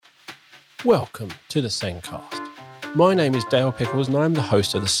Welcome to the Sencast. My name is Dale Pickles and I'm the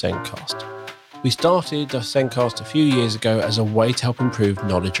host of the Sencast. We started the Sencast a few years ago as a way to help improve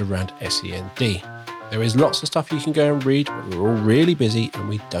knowledge around SEND. There is lots of stuff you can go and read, but we're all really busy and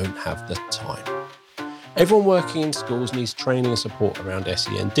we don't have the time. Everyone working in schools needs training and support around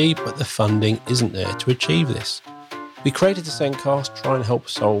SEND, but the funding isn't there to achieve this. We created the Sencast to try and help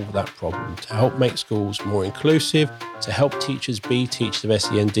solve that problem, to help make schools more inclusive, to help teachers be teachers of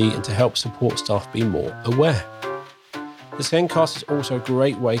SEND, and to help support staff be more aware. The Sencast is also a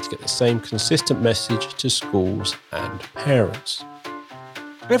great way to get the same consistent message to schools and parents.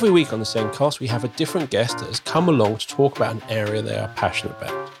 Every week on the Sencast, we have a different guest that has come along to talk about an area they are passionate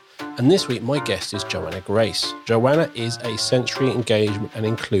about. And this week, my guest is Joanna Grace. Joanna is a sensory engagement and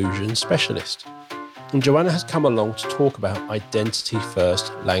inclusion specialist. And Joanna has come along to talk about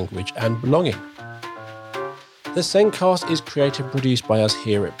identity-first language and belonging. The Sencast is created and produced by us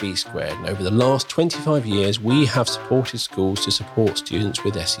here at B Squared, and over the last 25 years, we have supported schools to support students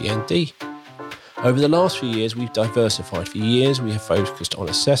with SEND. Over the last few years, we've diversified. For years, we have focused on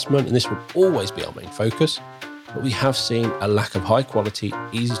assessment, and this will always be our main focus, but we have seen a lack of high-quality,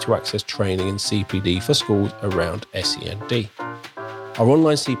 easy-to-access training in CPD for schools around SEND. Our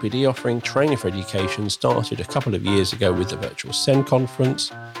online CPD offering, Training for Education, started a couple of years ago with the virtual SEND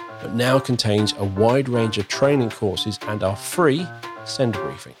conference, but now contains a wide range of training courses and our free SEND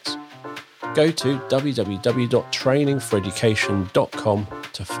briefings. Go to www.trainingforeducation.com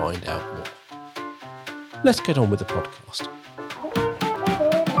to find out more. Let's get on with the podcast.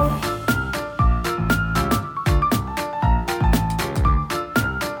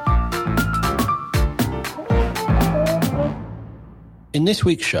 In this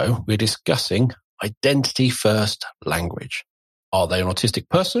week's show, we're discussing identity-first language. Are they an autistic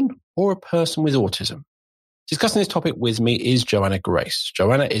person or a person with autism? Discussing this topic with me is Joanna Grace.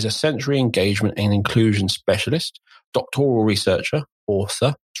 Joanna is a sensory engagement and inclusion specialist, doctoral researcher,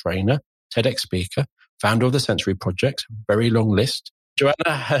 author, trainer, TEDx speaker, founder of the Sensory Project, very long list. Joanna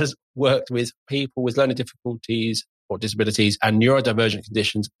has worked with people with learning difficulties or disabilities and neurodivergent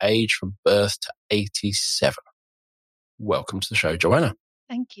conditions aged from birth to 87. Welcome to the show, Joanna.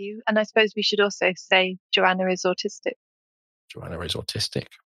 Thank you. And I suppose we should also say Joanna is autistic. Joanna is autistic.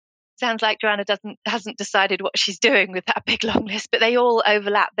 Sounds like Joanna hasn't decided what she's doing with that big long list, but they all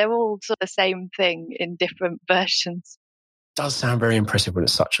overlap. They're all sort of the same thing in different versions. Does sound very impressive when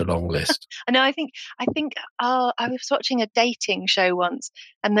it's such a long list. I know. I think. I was watching a dating show once,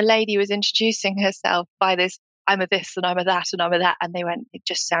 and the lady was introducing herself by this. I'm a this and I'm a that and I'm a that. And they went, it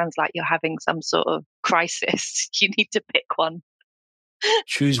just sounds like you're having some sort of crisis. You need to pick one.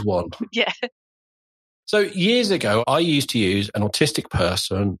 Choose one. Yeah. So years ago, I used to use an autistic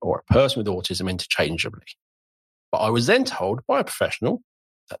person or a person with autism interchangeably. But I was then told by a professional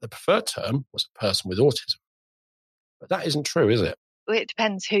that the preferred term was a person with autism. But that isn't true, is it? Well, it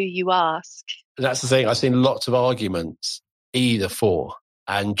depends who you ask. That's the thing. I've seen lots of arguments either for.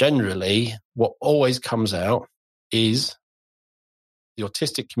 And generally, what always comes out is the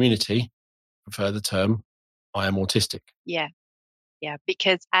autistic community prefer the term, I am autistic. Yeah,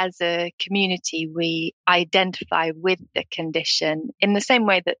 because as a community, we identify with the condition in the same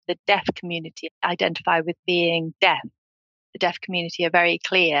way that the deaf community identify with being deaf. The deaf community are very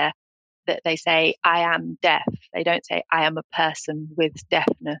clear that they say, I am deaf. They don't say, I am a person with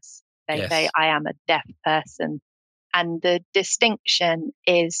deafness. They say, I am a deaf person. And the distinction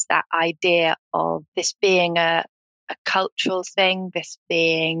is that idea of this being a cultural thing, this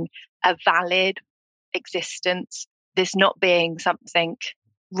being a valid existence, this not being something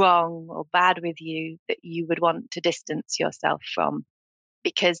wrong or bad with you that you would want to distance yourself from.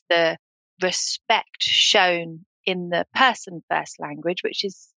 Because the respect shown in the person-first language, which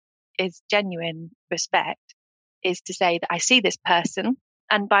is genuine respect, is to say that I see this person,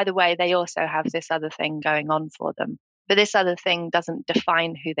 and by the way, they also have this other thing going on for them. But this other thing doesn't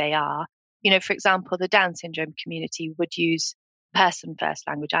define who they are. You know, for example, the Down syndrome community would use person-first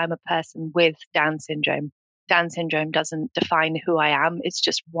language. I'm a person with Down syndrome. Down syndrome doesn't define who I am. It's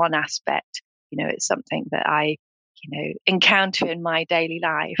just one aspect. You know, it's something that I, encounter in my daily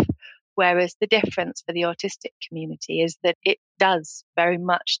life. Whereas the difference for the autistic community is that it does very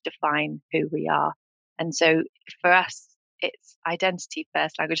much define who we are. And so for us, it's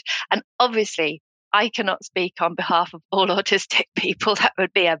identity-first language. And obviously, I cannot speak on behalf of all autistic people. That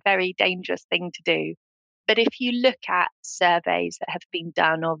would be a very dangerous thing to do. But if you look at surveys that have been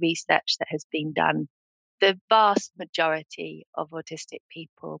done or research that has been done, the vast majority of autistic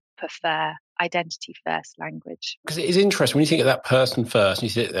people prefer identity-first language. Because it is interesting when you think of that person first and you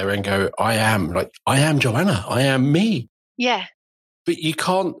sit there and go, I am Joanna, I am me. Yeah. But you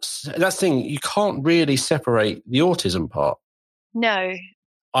can't, that's the thing, you can't really separate the autism part. No.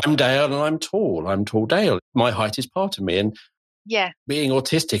 I'm Dale and I'm tall. I'm tall Dale. My height is part of me. And Yeah, being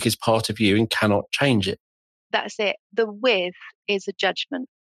autistic is part of you and cannot change it. that's it. The with is a judgment.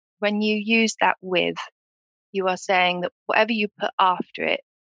 When you use that with, you are saying that whatever you put after it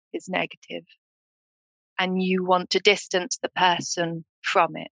is negative, and you want to distance the person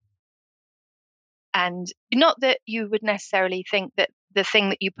from it. And not that you would necessarily think that the thing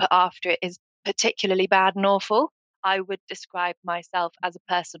that you put after it is particularly bad and awful. I would describe myself as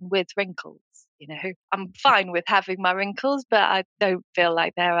a person with wrinkles. I'm fine with having my wrinkles, but I don't feel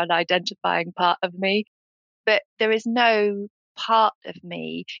like they're an identifying part of me. But there is no part of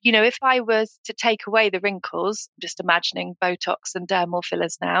me. If I was to take away the wrinkles, just imagining Botox and dermal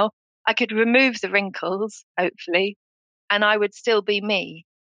fillers now, I could remove the wrinkles, hopefully, and I would still be me.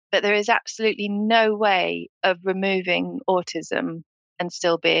 But there is absolutely no way of removing autism and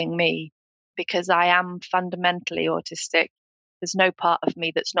still being me, because I am fundamentally autistic. There's no part of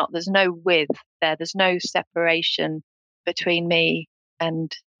me that's not. There's no with there. There's no separation between me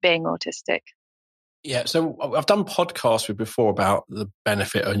and being autistic. Yeah, so I've done podcasts with before about the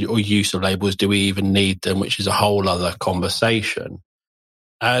benefit or use of labels. Do we even need them? Which is a whole other conversation.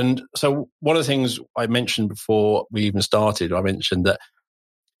 And so one of the things I mentioned before we even started, I mentioned that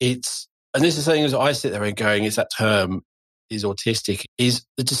and this is something as I sit there and going, is that term is autistic, is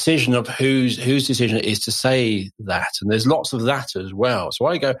the decision of whose decision it is to say that. And there's lots of that as well. So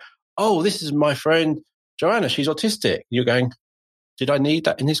I go, oh, this is my friend Joanna, she's autistic. You're going, did I need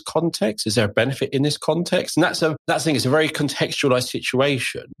that in this context? Is there a benefit in this context? And that's the thing. It's a very contextualized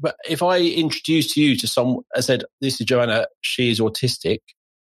situation. But if I introduced you to someone, I said, this is Joanna, she is autistic.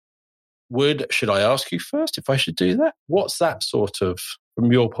 Should I ask you first if I should do that? What's that sort of,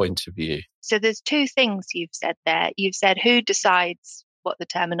 from your point of view? So there's two things you've said there. You've said who decides what the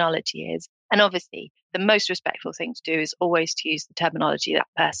terminology is. And obviously, the most respectful thing to do is always to use the terminology that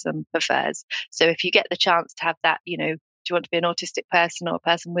person prefers. So if you get the chance to have that, do you want to be an autistic person or a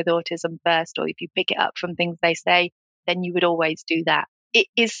person with autism first, or if you pick it up from things they say, then you would always do that. It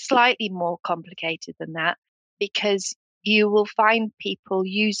is slightly more complicated than that, because you will find people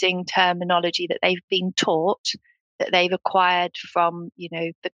using terminology that they've been taught, that they've acquired from,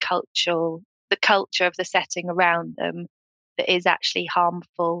 the culture of the setting around them, that is actually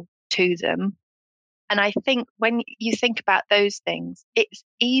harmful to them. And I think when you think about those things, it's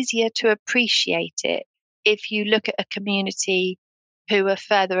easier to appreciate it if you look at a community who are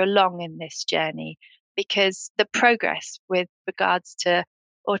further along in this journey, because the progress with regards to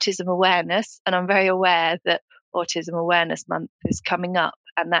autism awareness, and I'm very aware that Autism Awareness Month is coming up,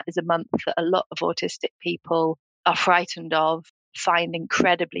 and that is a month that a lot of autistic people are frightened of, find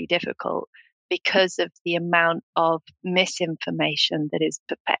incredibly difficult because of the amount of misinformation that is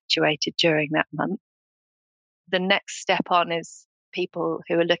perpetuated during that month. The next step on is people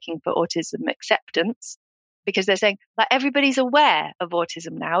who are looking for autism acceptance, because they're saying, like, everybody's aware of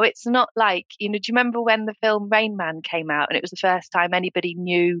autism now. It's not like, do you remember when the film Rain Man came out and it was the first time anybody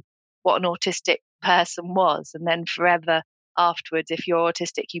knew what an autistic person was? And then forever afterwards, if you're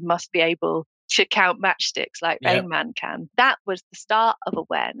autistic, you must be able to count matchsticks like Rain Man can. That was the start of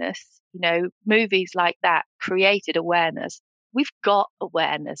awareness. Movies like that created awareness. We've got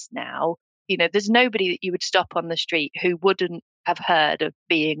awareness now. There's nobody that you would stop on the street who wouldn't have heard of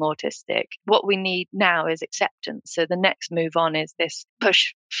being autistic. What we need now is acceptance. So the next move on is this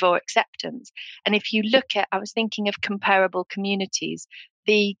push for acceptance. And if you look at, I was thinking of comparable communities.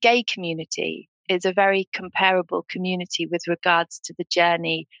 The gay community is a very comparable community with regards to the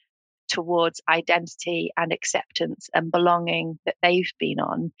journey towards identity and acceptance and belonging that they've been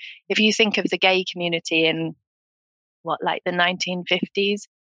on. If you think of the gay community in like the 1950s,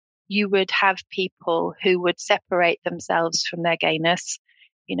 you would have people who would separate themselves from their gayness.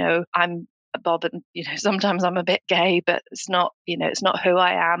 I'm a bob and, sometimes I'm a bit gay, but it's not who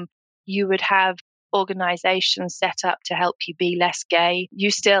I am. You would have organizations set up to help you be less gay.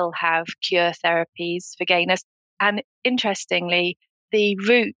 You still have cure therapies for gayness. And interestingly,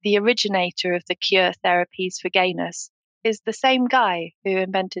 the originator of the cure therapies for gayness is the same guy who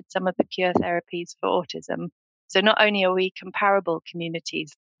invented some of the cure therapies for autism. So not only are we comparable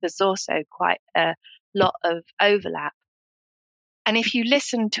communities, there's also quite a lot of overlap. And if you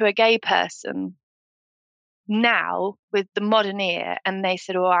listen to a gay person now with the modern ear and they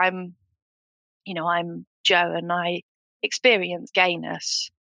said, "Oh, I'm Joe and I experience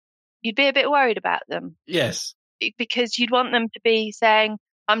gayness," you'd be a bit worried about them. Yes. Because you'd want them to be saying,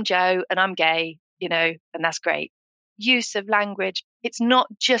 "I'm Joe and I'm gay," and that's great. Use of language, it's not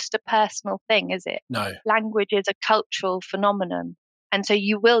just a personal thing, is it? No. Language is a cultural phenomenon. And so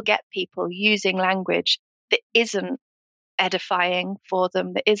you will get people using language that isn't edifying for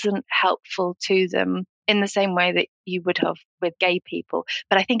them, that isn't helpful to them in the same way that you would have with gay people.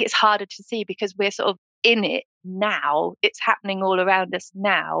 But I think it's harder to see because we're sort of in it now. It's happening all around us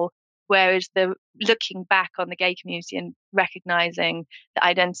now. Whereas the looking back on the gay community and recognizing the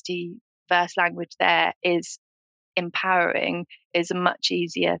identity first language there is empowering is a much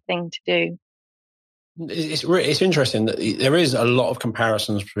easier thing to do. It's interesting that there is a lot of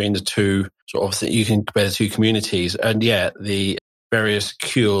comparisons between the two sort of you can compare the two communities, and the various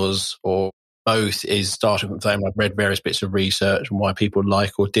cures or both is starting from the same. I've read various bits of research on why people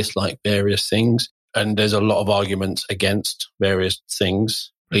like or dislike various things, and there's a lot of arguments against various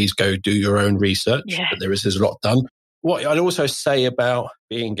things. Please go do your own research, but there's a lot done. What I'd also say about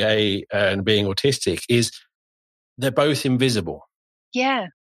being gay and being autistic is they're both invisible. Yeah.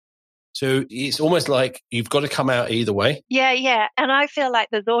 So it's almost like you've got to come out either way. Yeah. And I feel like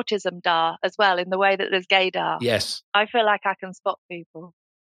there's autism dar as well in the way that there's gay dar. Yes. I feel like I can spot people.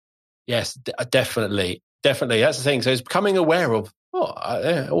 Yes, definitely. Definitely. That's the thing. So it's becoming aware of,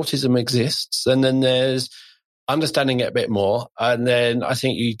 autism exists. And then there's understanding it a bit more. And then I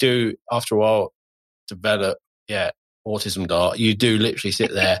think you do, after a while, develop, autism dar. You do literally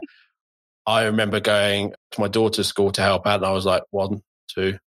sit there. I remember going to my daughter's school to help out, and I was like, 1,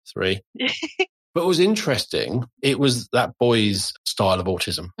 2, 3. But it was interesting. It was that boy's style of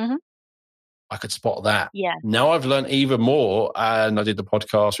autism. Mm-hmm. I could spot that. Yeah. Now I've learned even more, and I did the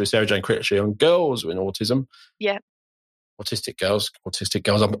podcast with Sarah Jane Critchley on girls with autism. Yeah. Autistic girls.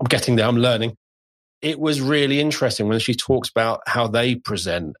 I'm getting there. I'm learning. It was really interesting when she talks about how they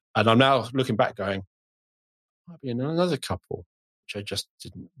present. And I'm now looking back going, might be another couple, which I just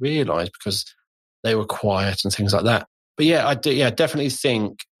didn't realize because they were quiet and things like that. But I definitely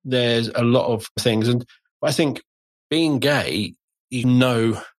think there's a lot of things. And I think being gay, you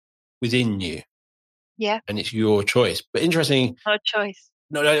know within you. Yeah. And it's your choice. But interesting. No choice.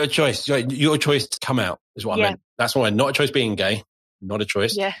 No, a choice. Your choice to come out is what I meant. That's why not a choice being gay, not a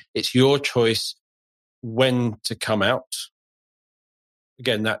choice. Yeah. It's your choice when to come out.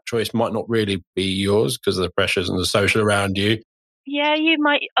 Again, that choice might not really be yours because of the pressures and the social around you. Yeah, you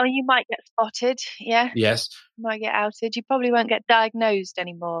might get spotted. Yeah. Yes. You might get outed. You probably won't get diagnosed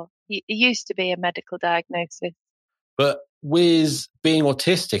anymore. It used to be a medical diagnosis. But with being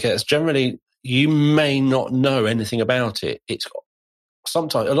autistic, it's generally, you may not know anything about it. It's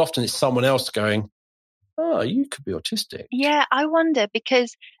sometimes, and often it's someone else going, oh, you could be autistic. Yeah, I wonder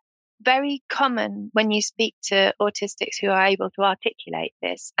because very common when you speak to autistics who are able to articulate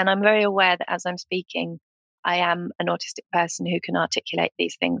this. And I'm very aware that as I'm speaking, I am an autistic person who can articulate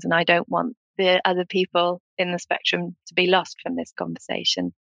these things. And I don't want the other people in the spectrum to be lost from this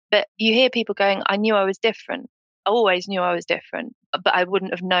conversation. But you hear people going, I knew I was different. I always knew I was different, but I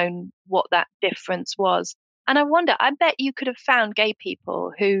wouldn't have known what that difference was. And I wonder, I bet you could have found gay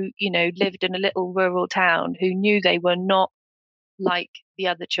people who, lived in a little rural town who knew they were not like the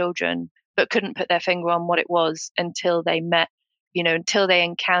other children, but couldn't put their finger on what it was until they met, until they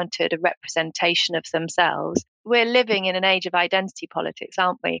encountered a representation of themselves. We're living in an age of identity politics,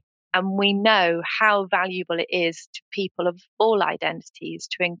 aren't we? And we know how valuable it is to people of all identities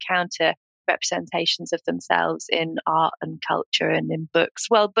to encounter representations of themselves in art and culture and in books.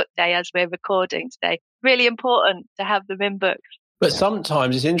 Well, Book Day, as we're recording today, really important to have them in books. But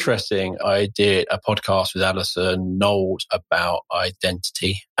sometimes it's interesting. I did a podcast with Alison Knowles about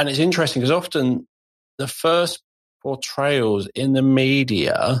identity. And it's interesting because often the first portrayals in the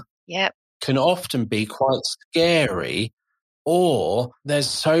media can often be quite scary, or there's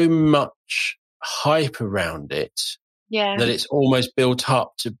so much hype around it that it's almost built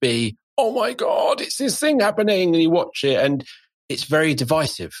up to be, oh my God, it's this thing happening. And you watch it and it's very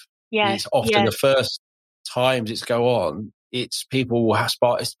divisive. It's often the first times it's go on, it's people will have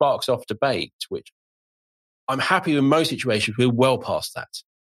it sparks off debate, which I'm happy in most situations we're well past that.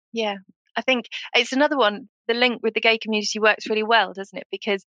 Yeah. I think it's another one. The link with the gay community works really well, doesn't it?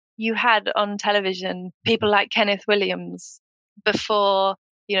 Because you had on television people like Kenneth Williams before,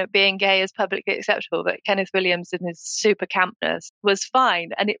 being gay is publicly acceptable, but Kenneth Williams in his super campness was fine.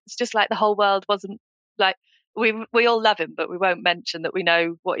 And it's just like the whole world wasn't like, we all love him, but we won't mention that we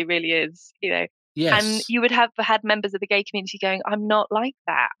know what he really is, Yes. And you would have had members of the gay community going, I'm not like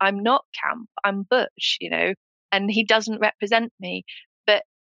that. I'm not camp. I'm butch, and he doesn't represent me. But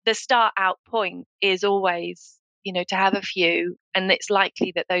the start out point is always, to have a few, and it's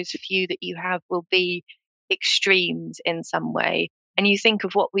likely that those few that you have will be extremes in some way. And you think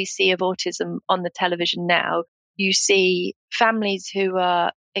of what we see of autism on the television now, you see families who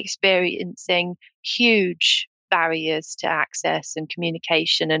are experiencing huge barriers to access and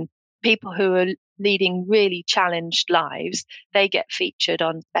communication, and people who are leading really challenged lives, they get featured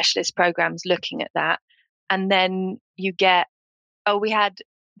on specialist programs looking at that. And then you get, we had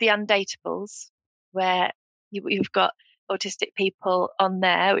the Undateables, where you've got autistic people on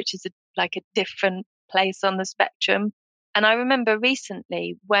there, which is like a different place on the spectrum. And I remember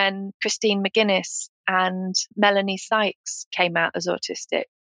recently when Christine McGuinness and Melanie Sykes came out as autistic,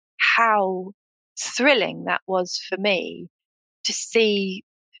 how thrilling that was for me to see,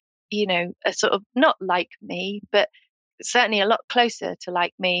 a sort of not like me, but certainly a lot closer to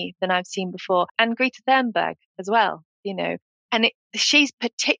like me than I've seen before. And Greta Thunberg as well, and she's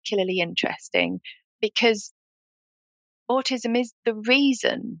particularly interesting because autism is the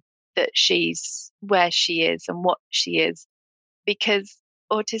reason that she's where she is and what she is, because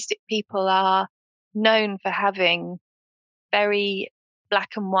autistic people are known for having very black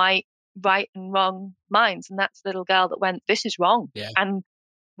and white, right and wrong minds. And that's the little girl that went, "This is wrong," Yeah. and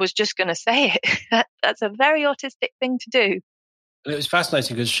was just going to say it. That's a very autistic thing to do. And it was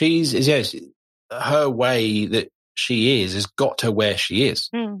fascinating because her way that she is has got her where she is.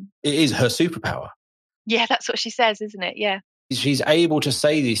 Mm. It is her superpower. Yeah, that's what she says, isn't it? Yeah. She's able to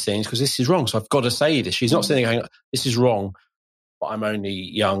say these things because this is wrong, so I've got to say this. She's not sitting there going, "This is wrong, but I'm only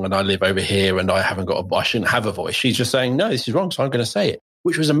young and I live over here and I shouldn't have a voice." She's just saying, "No, this is wrong, so I'm going to say it,"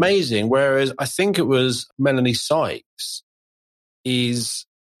 which was amazing. Whereas I think it was Melanie Sykes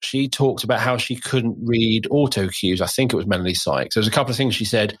she talked about how she couldn't read auto cues. I think it was Melanie Sykes. There was a couple of things she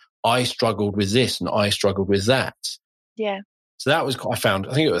said, "I struggled with this and I struggled with that." Yeah. So that was, I found,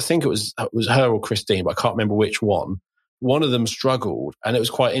 I think it was her or Christine, but I can't remember which one. One of them struggled, and it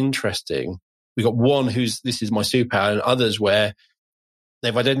was quite interesting. We got one this is my superpower, and others where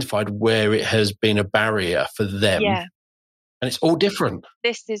they've identified where it has been a barrier for them. Yeah. And it's all different.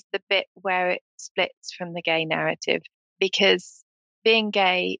 This is the bit where it splits from the gay narrative, because being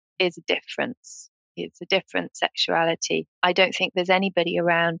gay is a difference. It's a different sexuality. I don't think there's anybody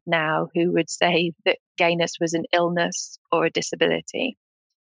around now who would say that gayness was an illness or a disability.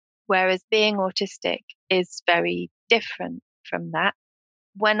 Whereas being autistic is very different from that.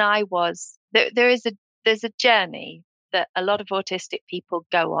 When I was, there's a journey that a lot of autistic people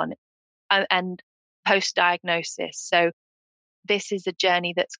go on, and post-diagnosis. So this is a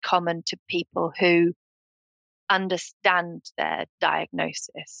journey that's common to people who understand their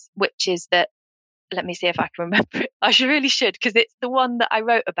diagnosis, which is that, let me see if I can remember it. I really should, because it's the one that I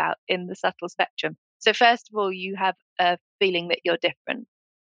wrote about in The Subtle Spectrum. So first of all, you have a feeling that you're different.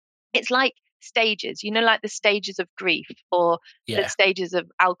 It's like stages, like the stages of grief or the stages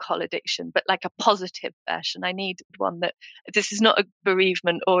of alcohol addiction, but like a positive version. I need one that this is not a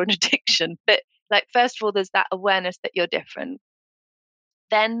bereavement or an addiction, but like, first of all, there's that awareness that you're different.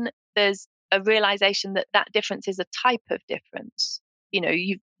 Then there's a realization that that difference is a type of difference.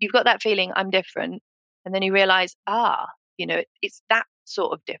 You've got that feeling, I'm different. And then you realize, it's that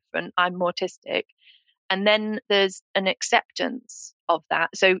sort of different. I'm autistic. And then there's an acceptance of that.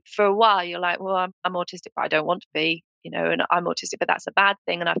 So for a while, you're like, well, I'm autistic, but I don't want to be, and I'm autistic, but that's a bad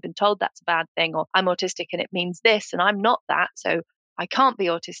thing. And I've been told that's a bad thing, or I'm autistic and it means this, and I'm not that. So I can't be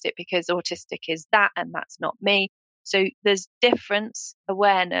autistic because autistic is that, and that's not me. So there's difference,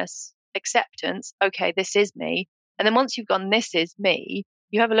 awareness, acceptance. Okay, this is me. And then once you've gone, this is me,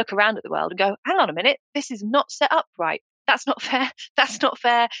 you have a look around at the world and go, hang on a minute, this is not set up right. That's not fair. That's not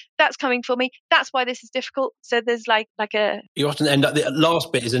fair. That's coming for me. That's why this is difficult. So there's like a... You often end up, the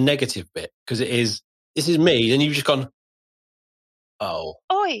last bit is a negative bit because it is, this is me. And you've just gone, oh.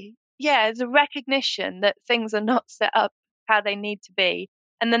 Oi. Yeah, there's a recognition that things are not set up how they need to be.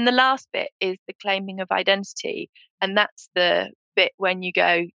 And then the last bit is the claiming of identity. And that's the bit when you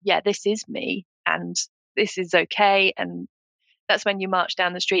go, yeah, this is me and this is okay. And that's when you march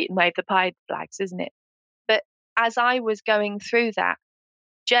down the street and wave the pride flags, isn't it? But as I was going through that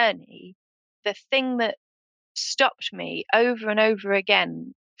journey, the thing that stopped me over and over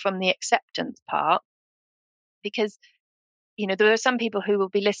again from the acceptance part, because, there are some people who will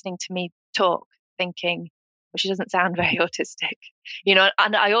be listening to me talk thinking, well, she doesn't sound very autistic,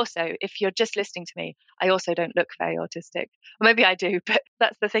 and I also, if you're just listening to me, I also don't look very autistic. Or maybe I do, but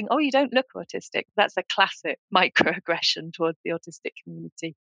that's the thing. Oh, you don't look autistic. That's a classic microaggression towards the autistic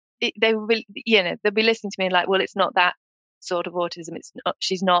community. They will be, they'll be listening to me like, well, it's not that sort of autism.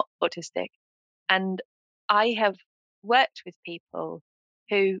 She's not autistic. And I have worked with people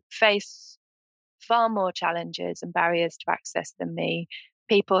who face far more challenges and barriers to access than me,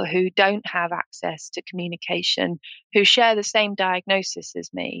 people who don't have access to communication, who share the same diagnosis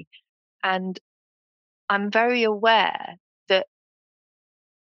as me. And I'm very aware that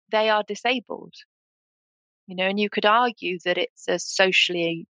they are disabled. And you could argue that it's a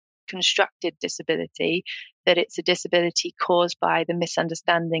socially constructed disability, that it's a disability caused by the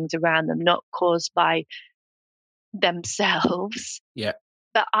misunderstandings around them, not caused by themselves. Yeah.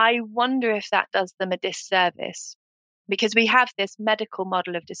 But I wonder if that does them a disservice, because we have this medical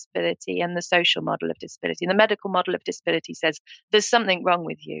model of disability and the social model of disability. And the medical model of disability says there's something wrong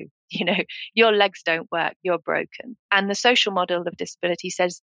with you. Your legs don't work, you're broken. And the social model of disability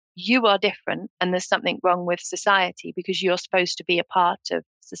says you are different and there's something wrong with society because you're supposed to be a part of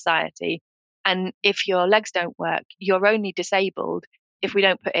society. And if your legs don't work, you're only disabled if we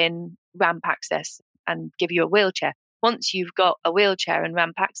don't put in ramp access and give you a wheelchair. Once you've got a wheelchair and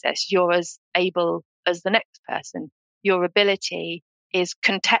ramp access, you're as able as the next person. Your ability is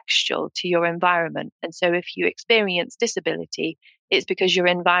contextual to your environment. And so if you experience disability, it's because your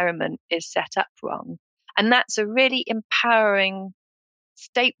environment is set up wrong. And that's a really empowering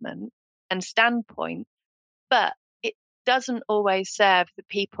statement and standpoint, but it doesn't always serve the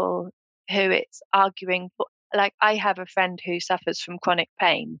people who it's arguing for. Like, I have a friend who suffers from chronic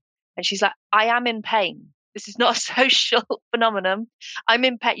pain, and she's like, I am in pain. This is not a social phenomenon. I'm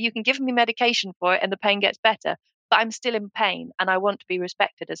in pain. You can give me medication for it and the pain gets better, but I'm still in pain and I want to be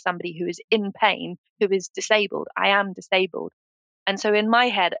respected as somebody who is in pain, who is disabled. I am disabled. And so in my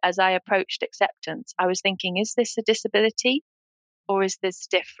head, as I approached acceptance, I was thinking, is this a disability or is this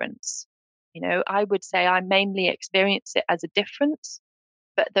difference? I would say I mainly experience it as a difference,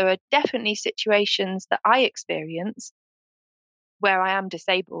 but there are definitely situations that I experience where I am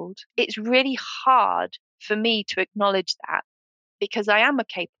disabled. It's really hard for me to acknowledge that because I am a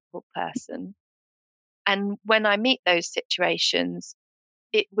capable person. And when I meet those situations,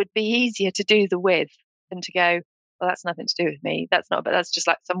 it would be easier to do the with than to go, well, that's nothing to do with me. But that's just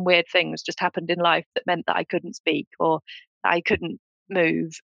like some weird thing that's just happened in life that meant that I couldn't speak or that I couldn't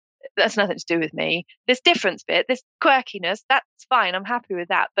move. That's nothing to do with me. This difference bit, this quirkiness, that's fine. I'm happy with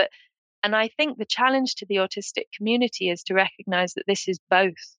that. And I think the challenge to the autistic community is to recognize that this is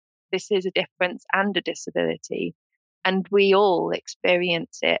both. This is a difference and a disability. And we all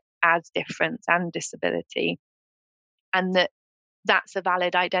experience it as difference and disability. And that's a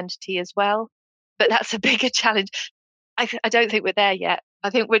valid identity as well. But that's a bigger challenge. I don't think we're there yet. I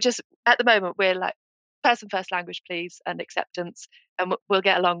think we're just, at the moment, we're like, person first language, please, and acceptance. And we'll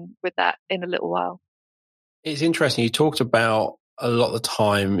get along with that in a little while. It's interesting. You talked about a lot of the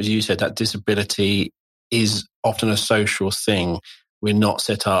time, as you said, that disability is often a social thing. We're not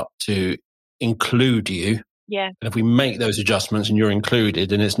set up to include you. Yeah. And if we make those adjustments and you're included,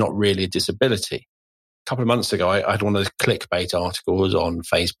 then it's not really a disability. A couple of months ago, I had one of those clickbait articles on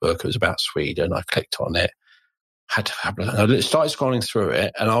Facebook. It was about Sweden. I clicked on it. I started scrolling through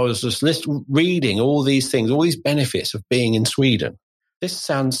it, and I was just reading all these things, all these benefits of being in Sweden. This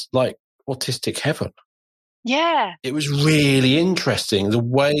sounds like autistic heaven. Yeah. It was really interesting, the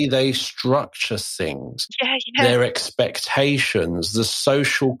way they structure things, their expectations, the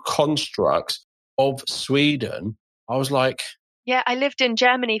social constructs of Sweden. I was like... Yeah, I lived in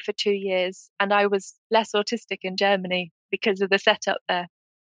Germany for 2 years and I was less autistic in Germany because of the setup there.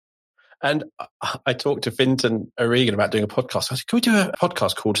 And I talked to Fintan O'Regan about doing a podcast. I said, can we do a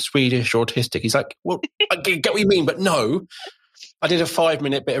podcast called Swedish Autistic? He's like, well, I get what you mean, but no. I did a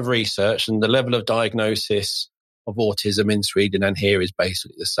 5-minute bit of research, and the level of diagnosis of autism in Sweden and here is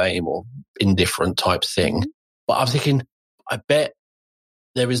basically the same or indifferent type thing. Mm-hmm. But I'm thinking, I bet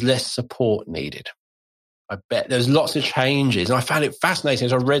there is less support needed. I bet there's lots of changes. And I found it fascinating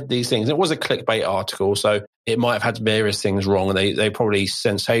as I read these things. It was a clickbait article, so it might have had various things wrong, and they probably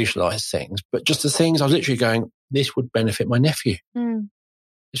sensationalized things. But just the things I was literally going, this would benefit my nephew. Mm.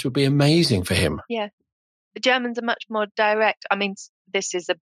 This would be amazing for him. Yeah. The Germans are much more direct. I mean, this is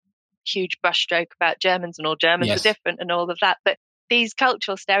a huge brushstroke about Germans, and all Germans are different and all of that. But these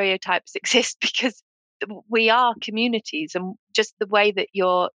cultural stereotypes exist because we are communities, and just the way that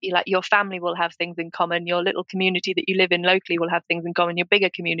your family will have things in common, your little community that you live in locally will have things in common, your bigger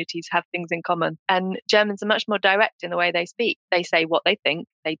communities have things in common. And Germans are much more direct in the way they speak. They say what they think,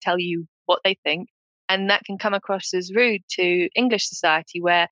 they tell you what they think, and that can come across as rude to English society,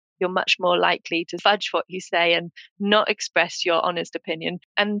 where you're much more likely to fudge what you say and not express your honest opinion.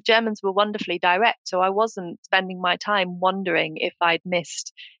 And Germans were wonderfully direct, so I wasn't spending my time wondering if I'd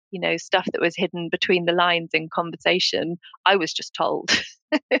missed stuff that was hidden between the lines in conversation. I was just told.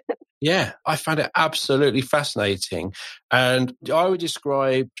 Yeah, I found it absolutely fascinating. And I would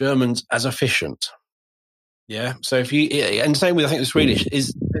describe Germans as efficient. Yeah. So and same with, I think the Swedish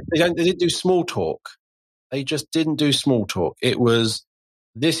is, they didn't do small talk. They just didn't do small talk. It was,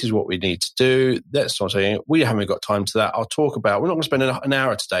 this is what we need to do. That's what I'm saying. We haven't got time to that. We're not going to spend an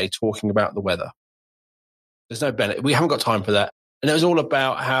hour today talking about the weather. There's no benefit. We haven't got time for that. And it was all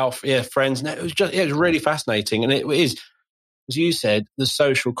about how, friends. And it was just, it was really fascinating. And it is, as you said, the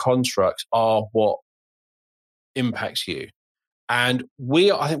social constructs are what impacts you. And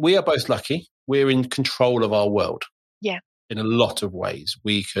I think we are both lucky. We're in control of our world. Yeah. In a lot of ways.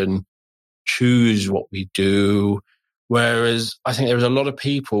 We can choose what we do. Whereas I think there's a lot of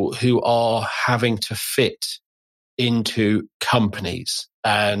people who are having to fit into companies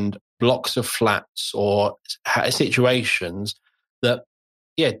and blocks of flats or situations that,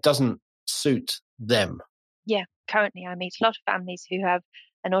 doesn't suit them. Yeah, currently I meet a lot of families who have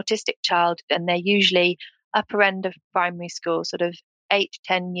an autistic child, and they're usually upper end of primary school, sort of 8 to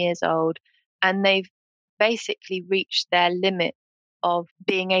 10 years old, and they've basically reached their limit of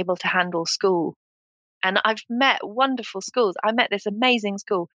being able to handle school. And I've met wonderful schools. I met this amazing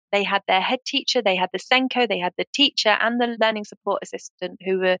school. They had their head teacher, they had the Senko, they had the teacher and the learning support assistant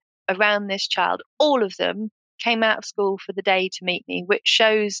who were around this child. All of them came out of school for the day to meet me, which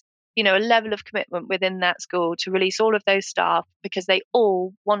shows, a level of commitment within that school to release all of those staff, because they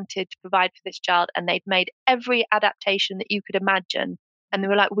all wanted to provide for this child, and they'd made every adaptation that you could imagine. And they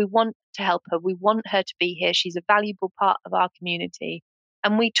were like, we want to help her. We want her to be here. She's a valuable part of our community.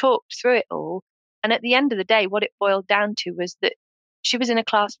 And we talked through it all. And at the end of the day, what it boiled down to was that she was in a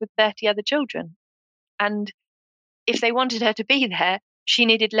class with 30 other children. And if they wanted her to be there, she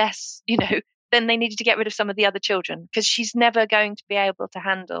needed less, then they needed to get rid of some of the other children, because she's never going to be able to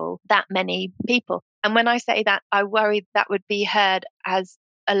handle that many people. And when I say that, I worried that would be heard as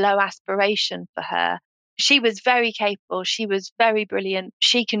a low aspiration for her. She was very capable. She was very brilliant.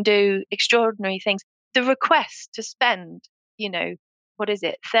 She can do extraordinary things. The request to spend,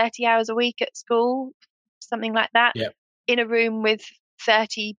 30 hours a week at school, something like that, Yep. in a room with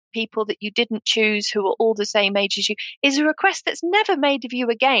 30 people that you didn't choose who are all the same age as you, is a request that's never made of you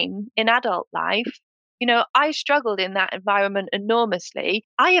again in adult life. I struggled in that environment enormously.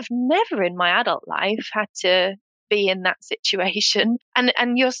 I have never in my adult life had to be in that situation.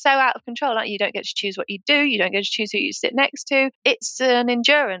 And you're so out of control. Like, you don't get to choose what you do. You don't get to choose who you sit next to. It's an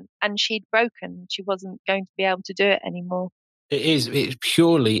endurance. And she'd broken. She wasn't going to be able to do it anymore. It's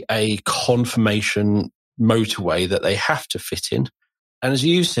purely a confirmation motorway that they have to fit in. And as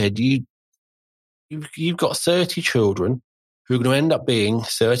you said, you've got 30 children who are going to end up being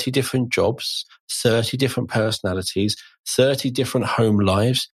 30 different jobs, 30 different personalities, 30 different home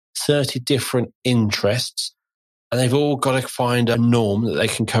lives, 30 different interests, and they've all got to find a norm that they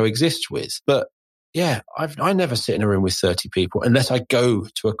can coexist with. But yeah, I never sit in a room with 30 people unless I go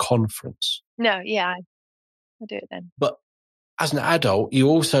to a conference. No, yeah, I'll do it then. But as an adult, you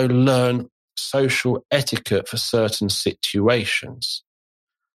also learn social etiquette for certain situations.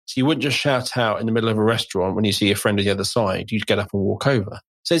 So you wouldn't just shout out in the middle of a restaurant when you see a friend on the other side. You'd get up and walk over.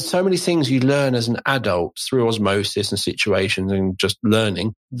 So there's so many things you learn as an adult through osmosis and situations and just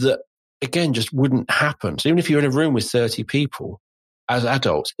learning that, again, just wouldn't happen. So even if you're in a room with 30 people as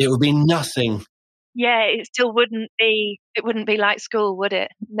adults, it would be nothing. Yeah, it still wouldn't be like school, would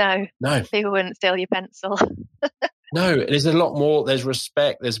it? No. People wouldn't steal your pencil. No, there's a lot more. There's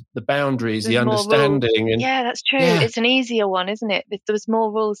respect. There's the boundaries, the understanding. And yeah, that's true. Yeah. It's an easier one, isn't it? There was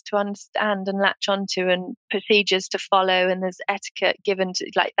more rules to understand and latch onto, and procedures to follow, and there's etiquette given to,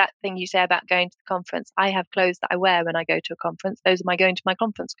 like that thing you say about going to the conference. I have clothes that I wear when I go to a conference. Those are my going to my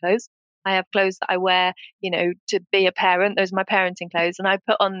conference clothes. I have clothes that I wear, to be a parent. Those are my parenting clothes. And I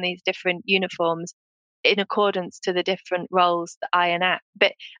put on these different uniforms in accordance to the different roles that I enact.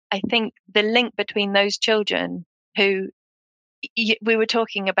 But I think the link between those children who, we were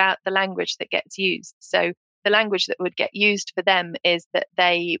talking about the language that gets used. So the language that would get used for them is that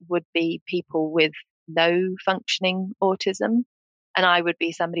they would be people with low functioning autism, and I would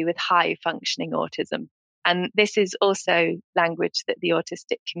be somebody with high functioning autism. And this is also language that the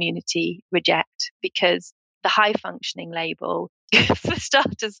autistic community reject, because the high functioning label, for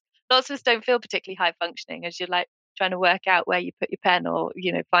starters, lots of us don't feel particularly high functioning, as you're like trying to work out where you put your pen or,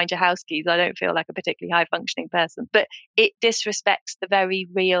 find your house keys. I don't feel like a particularly high functioning person, but it disrespects the very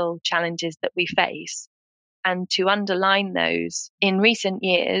real challenges that we face. And to underline those, in recent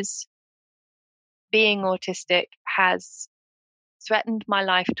years, being autistic has threatened my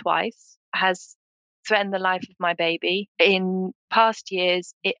life twice, has threatened the life of my baby. In past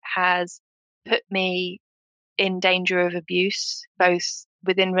years, it has put me in danger of abuse, both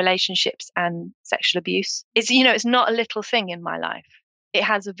within relationships and sexual abuse. It's not a little thing in my life. It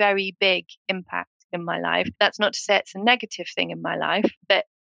has a very big impact in my life. That's not to say it's a negative thing in my life, but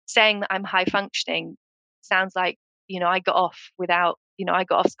saying that I'm high functioning sounds like, I got off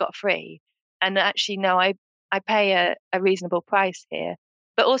scot-free. And actually, no, I pay a reasonable price here.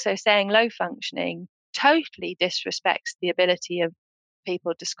 But also saying low functioning totally disrespects the ability of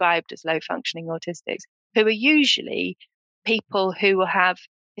people described as low functioning autistics, who are usually people who have,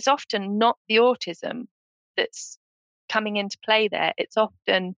 it's often not the autism that's coming into play there. It's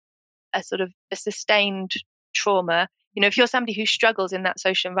often a sort of a sustained trauma. If you're somebody who struggles in that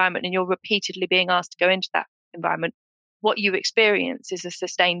social environment and you're repeatedly being asked to go into that environment, what you experience is a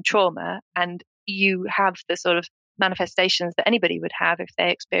sustained trauma, and you have the sort of manifestations that anybody would have if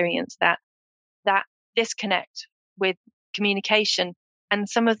they experience that disconnect with communication. And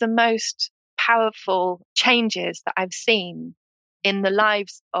some of the most powerful changes that I've seen in the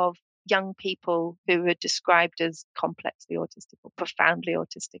lives of young people who are described as complexly autistic or profoundly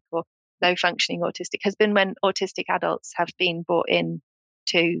autistic or low functioning autistic has been when autistic adults have been brought in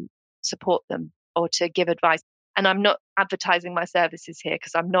to support them or to give advice. And I'm not advertising my services here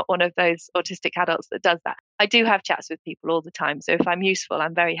because I'm not one of those autistic adults that does that. I do have chats with people all the time. So if I'm useful,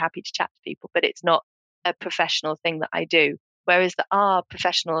 I'm very happy to chat to people, but it's not a professional thing that I do. Whereas there are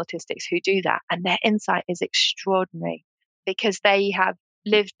professional autistics who do that, and their insight is extraordinary because they have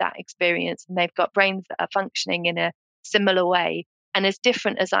lived that experience and they've got brains that are functioning in a similar way. And as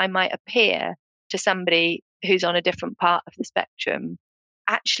different as I might appear to somebody who's on a different part of the spectrum,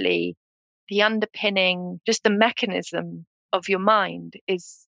 actually the underpinning, just the mechanism of your mind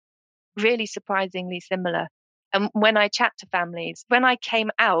is really surprisingly similar. And when I chat to families, when I came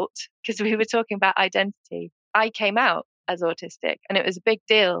out, because we were talking about identity, I came out as autistic, and it was a big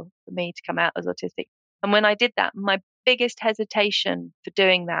deal for me to come out as autistic. And when I did that, my biggest hesitation for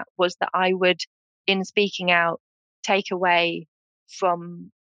doing that was that I would, in speaking out, take away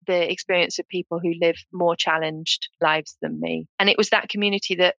from the experience of people who live more challenged lives than me. And it was that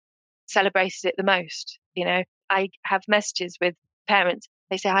community that celebrated it the most. I have messages with parents.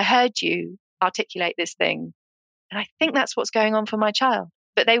 They say, I heard you articulate this thing, and I think that's what's going on for my child.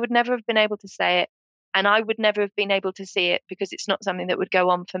 But they would never have been able to say it, and I would never have been able to see it because it's not something that would go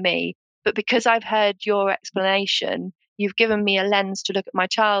on for me. But because I've heard your explanation, you've given me a lens to look at my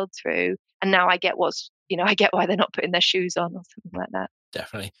child through, and now I get I get why they're not putting their shoes on or something like that.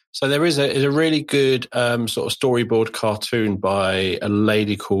 Definitely. So there is a really good sort of storyboard cartoon by a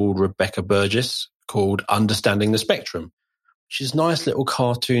lady called Rebecca Burgess called Understanding the Spectrum, which is a nice little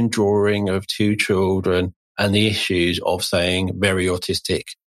cartoon drawing of two children and the issues of saying very autistic,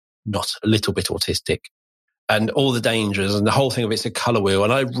 not a little bit autistic, and all the dangers, and the whole thing of it's a colour wheel.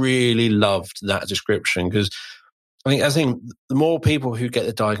 And I really loved that description because I think the more people who get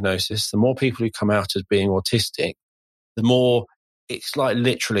the diagnosis, the more people who come out as being autistic, the more it's like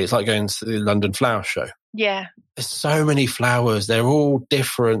going to the London Flower Show. Yeah. There's so many flowers. They're all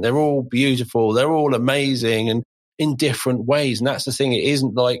different. They're all beautiful. They're all amazing and in different ways. And that's the thing. It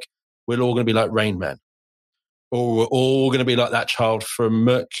isn't like we're all going to be like Rain Man, or we're all going to be like that child from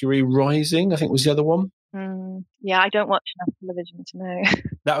Mercury Rising, I think was the other one. Yeah, I don't watch enough television to know.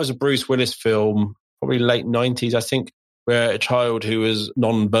 That was a Bruce Willis film, probably late 90s, I think, where a child who was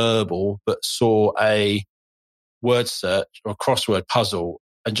non-verbal but saw a word search or crossword puzzle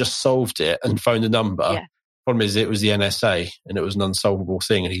and just solved it and phoned a number. Yeah. Problem is, it was the NSA and it was an unsolvable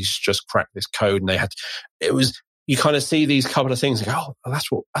thing, and he's just cracked this code. And you kind of see these couple of things and go, oh,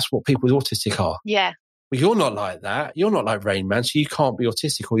 that's what people with autistic are. Yeah. But you're not like that. You're not like Rain Man, so you can't be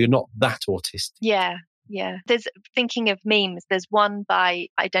autistic, or you're not that autistic. Yeah. Yeah. Thinking of memes, there's one by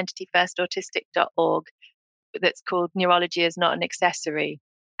identityfirstautistic.org that's called Neurology is Not an Accessory.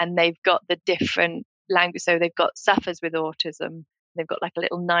 And they've got the different language. So they've got suffers with autism. They've got like a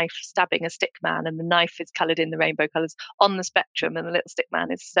little knife stabbing a stick man, and the knife is coloured in the rainbow colours on the spectrum, and the little stick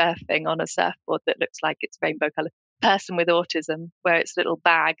man is surfing on a surfboard that looks like it's rainbow colour. Person with autism, where it's a little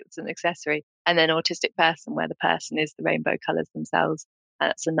bag that's an accessory, and then autistic person, where the person is the rainbow colours themselves. And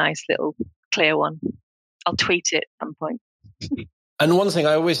that's a nice little clear one. I'll tweet it at some point. And one thing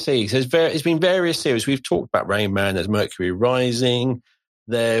I always see, it's been various series. We've talked about Rain Man, there's Mercury Rising.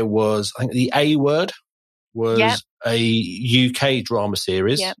 There was, I think, The A Word was a UK drama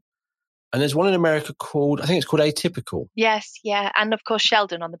series. Yep. And there's one in America called Atypical. Yes, yeah. And of course,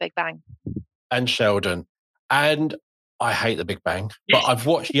 Sheldon on The Big Bang. And Sheldon. And I hate The Big Bang, but I've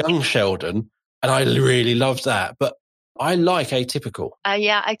watched Young Sheldon and I really loved that. But I like Atypical.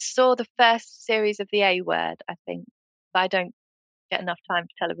 Yeah, I saw the first series of The A Word, I think. But I don't get enough time for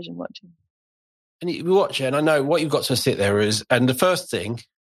television watching. And you watch it, and I know what you've got to sit there is, and the first thing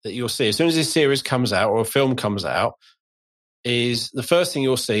that you'll see as soon as this series comes out or a film comes out is the first thing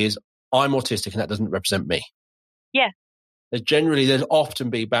you'll see is I'm autistic and that doesn't represent me. Yeah. There's often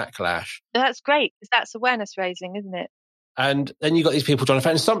be backlash. That's great because that's awareness raising, isn't it? And then you've got these people trying to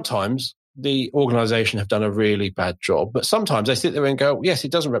find, and sometimes the organisation have done a really bad job, but sometimes they sit there and go, yes,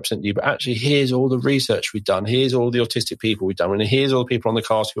 it doesn't represent you, but actually here's all the research we've done, here's all the autistic people we've done, and here's all the people on the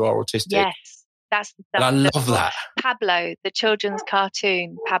cast who are autistic. Yes, that's the and stuff. I love that. Pablo, the children's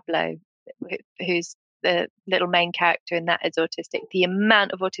cartoon, Pablo, who's the little main character in that, is autistic. The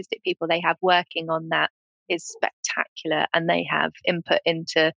amount of autistic people they have working on that is spectacular, and they have input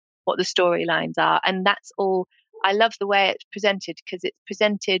into what the storylines are. And that's all. I love the way it's presented, because it's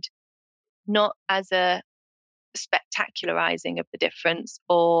presented not as a spectacularizing of the difference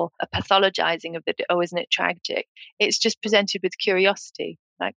or a pathologizing of oh, isn't it tragic? It's just presented with curiosity,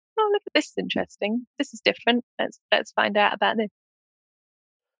 like, oh, look at this, is interesting, this is different, let's find out about this.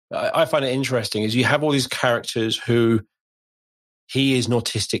 I find it interesting is you have all these characters who he is an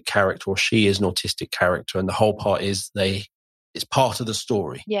autistic character or she is an autistic character, and the whole part is it's part of the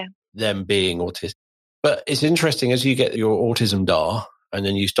story, them being autistic. But it's interesting as you get your autism DAR and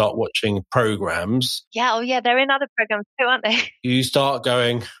then you start watching programs. Yeah, oh yeah, they're in other programs too, aren't they? You start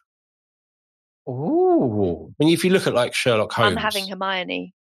going, oh. I mean, if you look at like Sherlock Holmes. I'm having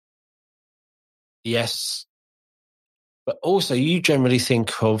Hermione. Yes. But also you generally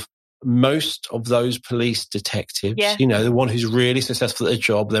think of most of those police detectives, you know, the one who's really successful at their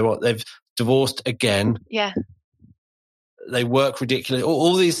job, they've divorced again. Yeah. They work ridiculously.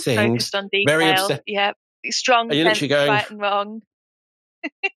 All these things. Focused on detail. Very upset. Yeah. Strong sense of right and wrong.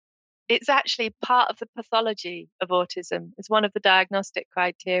 It's actually part of the pathology of autism. It's one of the diagnostic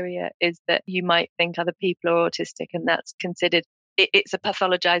criteria is that you might think other people are autistic, and that's considered, it's a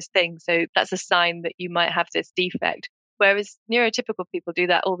pathologized thing. So that's a sign that you might have this defect. Whereas neurotypical people do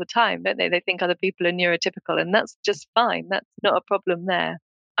that all the time, don't they? They think other people are neurotypical, and that's just fine. That's not a problem there.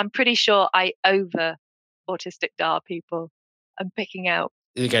 I'm pretty sure I over autistic DAR people. I'm picking out.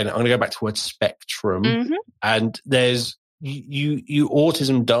 Again, I'm going to go back to the word spectrum. And there's you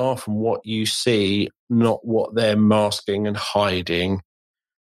autism DAR from what you see, not what they're masking and hiding.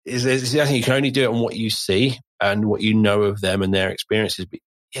 I think you can only do it on what you see and what you know of them and their experiences. But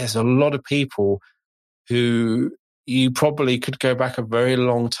there's a lot of people who you probably could go back a very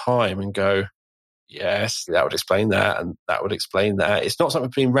long time and go, yes, that would explain that, and that would explain that. It's not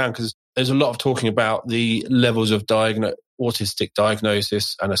something being around, because there's a lot of talking about the levels of autistic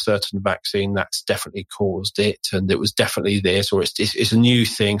diagnosis and a certain vaccine that's definitely caused it, and it was definitely this, or it's a new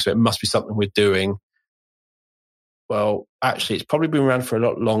thing, so it must be something we're doing. Well, actually, it's probably been around for a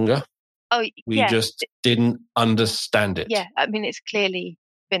lot longer. We just didn't understand it. Yeah, I mean, it's clearly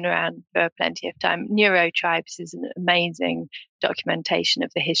been around for plenty of time. Neurotribes is an amazing documentation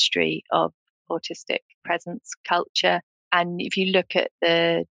of the history of autistic presence culture. And if you look at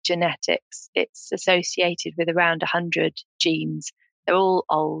the genetics, it's associated with around 100 genes. They're all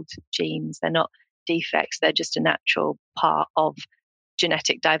old genes. They're not defects. They're just a natural part of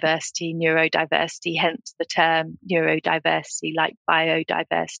genetic diversity, neurodiversity, hence the term neurodiversity, like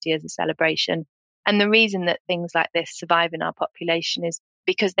biodiversity as a celebration. And the reason that things like this survive in our population is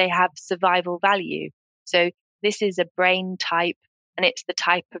because they have survival value. So this is a brain type, and it's the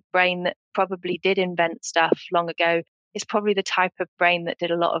type of brain that probably did invent stuff long ago. It's probably the type of brain that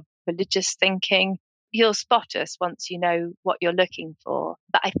did a lot of religious thinking. You'll spot us once you know what you're looking for.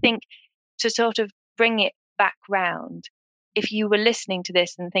 But I think to sort of bring it back round, if you were listening to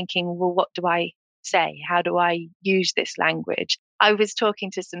this and thinking, well, what do I say? How do I use this language? I was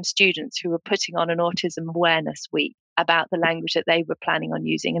talking to some students who were putting on an autism awareness week about the language that they were planning on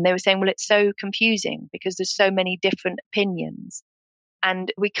using. And they were saying, well, it's so confusing because there's so many different opinions.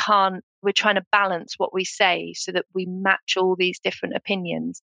 And we're trying to balance what we say so that we match all these different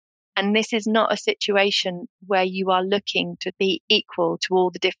opinions. And this is not a situation where you are looking to be equal to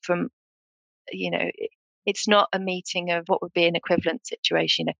all the different, it's not a meeting of what would be an equivalent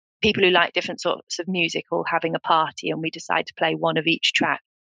situation. People who like different sorts of music all having a party and we decide to play one of each track.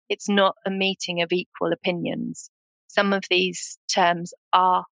 It's not a meeting of equal opinions. Some of these terms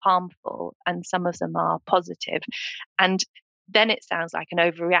are harmful and some of them are positive. And then it sounds like an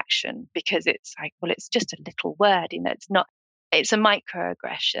overreaction because it's like, well, it's just a little word, it's a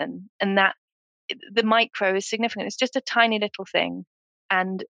microaggression, and that the micro is significant. It's just a tiny little thing.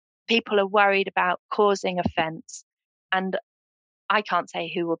 And people are worried about causing offense. And I can't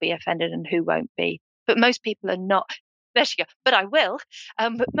say who will be offended and who won't be, but most people are not. There she go. But I will.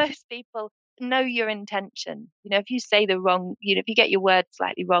 But most people know your intention. If you say the wrong, if you get your words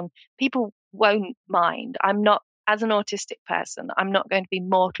slightly wrong, people won't mind. I'm not, as an autistic person, I'm not going to be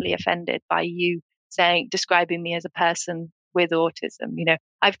mortally offended by you describing me as a person with autism.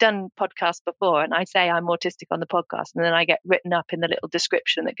 I've done podcasts before and I say I'm autistic on the podcast, and then I get written up in the little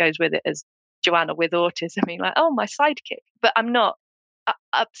description that goes with it as Joanna with autism. Like, oh, my sidekick. But I'm not.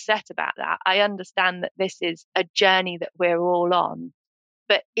 upset about that. I understand that this is a journey that we're all on,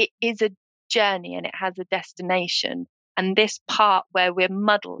 but it is a journey and it has a destination. And this part where we're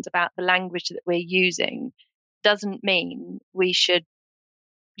muddled about the language that we're using doesn't mean we should,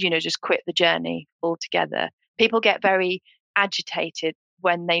 just quit the journey altogether. People get very agitated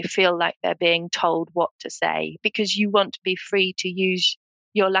when they feel like they're being told what to say, because you want to be free to use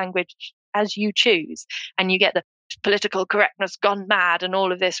your language as you choose. And you get the political correctness gone mad and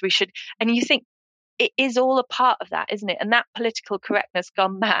all of this. And you think it is all a part of that, isn't it? And that political correctness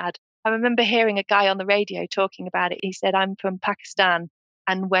gone mad. I remember hearing a guy on the radio talking about it. He said, I'm from Pakistan.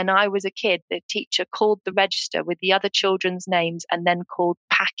 And when I was a kid, the teacher called the register with the other children's names and then called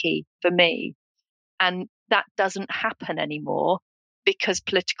Paki for me. And that doesn't happen anymore because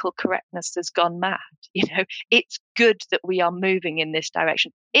political correctness has gone mad. It's good that we are moving in this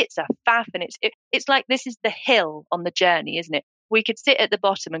direction. It's a faff, and it's like this is the hill on the journey, isn't it? We could sit at the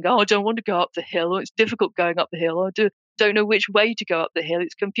bottom and go, I don't want to go up the hill. It's difficult going up the hill. I don't know which way to go up the hill.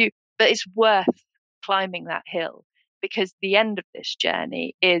 It's confused. But it's worth climbing that hill, because the end of this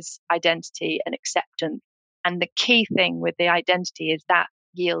journey is identity and acceptance. And the key thing with the identity is that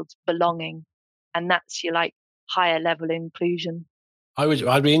yields belonging. And that's your higher level inclusion.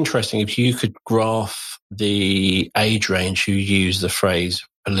 I'd be interesting if you could graph the age range who use the phrase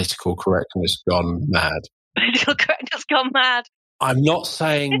political correctness gone mad. Political correctness gone mad. I'm not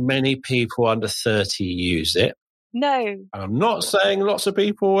saying many people under 30 use it. No. I'm not saying lots of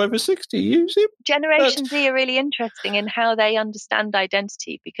people over 60 use it. Generation Z are really interesting in how they understand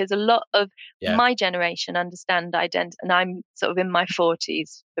identity, because a lot of my generation understand identity, and I'm sort of in my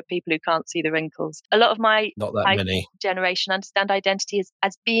 40s for people who can't see the wrinkles. A lot of my generation understand identity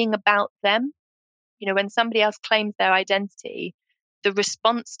as being about them. When somebody else claims their identity, the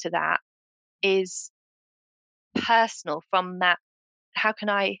response to that is personal from that. How can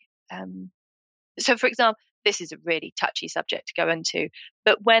I... So, for example, this is a really touchy subject to go into,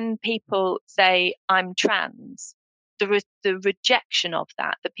 but when people say I'm trans, the rejection of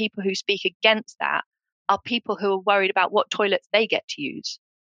that, the people who speak against that are people who are worried about what toilets they get to use.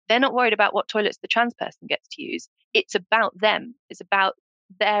 They're not worried about what toilets the trans person gets to use. It's about them. It's about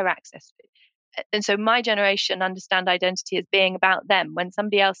their access. And so my generation understand identity as being about them. When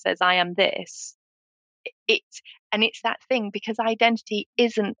somebody else says I am this, it's that thing, because identity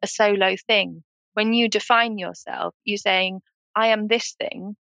isn't a solo thing. When you define yourself, you're saying, I am this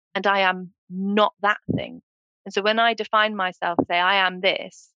thing and I am not that thing. And so when I define myself, say I am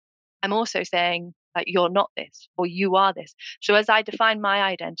this, I'm also saying you're not this, or you are this. So as I define my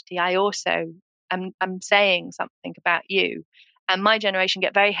identity, I also am saying something about you. And my generation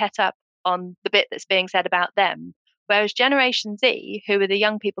get very het up on the bit that's being said about them. Whereas Generation Z, who are the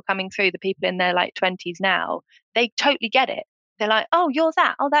young people coming through, the people in their 20s now, they totally get it. They're like, oh, you're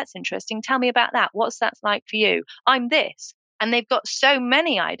that. Oh, that's interesting. Tell me about that. What's that like for you? I'm this. And they've got so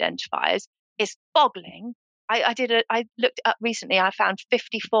many identifiers. It's boggling. I looked up recently. I found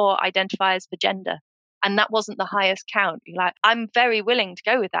 54 identifiers for gender. And that wasn't the highest count. I'm very willing to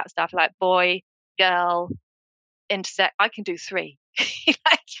go with that stuff, like boy, girl, intersex. I can do 3. I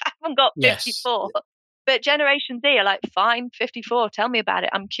haven't got 54. Yes. But Generation Z are fine, 54. Tell me about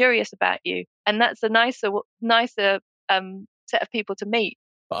it. I'm curious about you. And that's a nicer set of people to meet.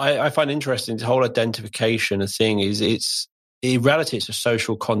 I find interesting the whole identification of thing is in reality it's a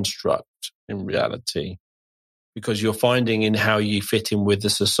social construct in reality, because you're finding in how you fit in with the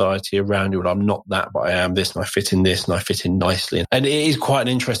society around you. Well, I'm not that, but I am this, and I fit in this, and I fit in nicely. And it is quite an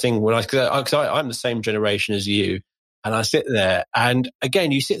interesting when because I'm the same generation as you, and I sit there, and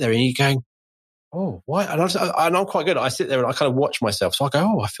again you sit there and you're going, oh, why? And I'm quite good. I sit there and I kind of watch myself. So I go,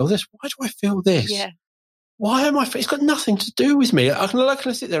 oh, I feel this. Why do I feel this? Yeah. Why am I? It's got nothing to do with me. I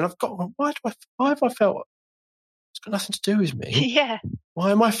can sit there and why have I felt? It's got nothing to do with me. Yeah.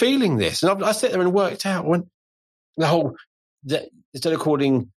 Why am I feeling this? And I sit there and worked out when the whole, instead of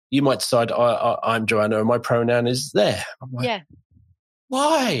calling, you might decide I'm Joanna and my pronoun is there. I'm like, yeah.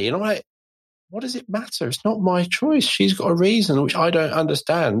 Why? And I'm like, what does it matter? It's not my choice. She's got a reason which I don't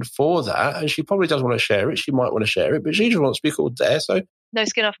understand for that. And she probably doesn't want to share it. She might want to share it, but she just wants to be called there. So no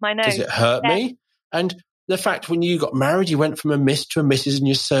skin off my nose. Does it hurt me? And the fact when you got married, you went from a Miss to a Mrs. and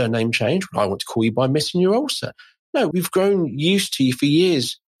your surname changed. Well, I want to call you by Miss and you're also. No, we've grown used to you for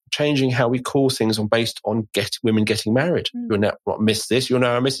years changing how we call things based on women getting married. You're now not Miss this, you're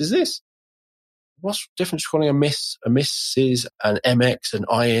now a Mrs. this. What's the difference calling a Miss, a Mrs., an MX, an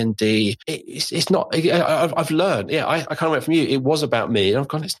IND? It's not. I've learned. Yeah, I kind of went from you. It was about me, and I've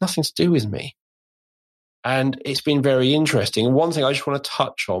gone. It's nothing to do with me. And it's been very interesting. And one thing I just want to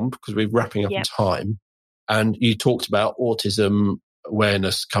touch on, because we're wrapping up in time, and you talked about autism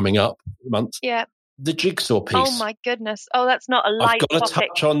Awareness coming up month. Yeah. The jigsaw piece. Oh my goodness. Oh, that's not a light I've got to topic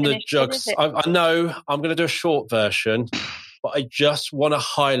touch on the jugs. I know I'm going to do a short version, but I just want to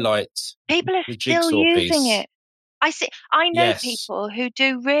highlight people are the still jigsaw using piece. it. I know people who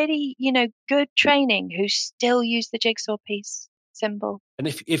do really, good training who still use the jigsaw piece symbol. And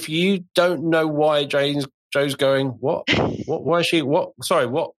if you don't know why Joe's going, what? Why is she? What? Sorry,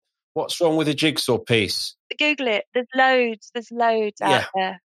 what? What's wrong with the jigsaw piece? Google it. There's loads out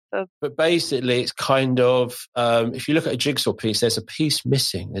there. But basically, it's kind of if you look at a jigsaw piece, there's a piece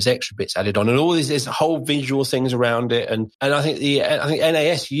missing. There's extra bits added on, and all these there's whole visual things around it. And I think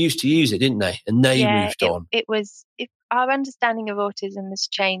NAS used to use it, didn't they? And they moved on. Our understanding of autism has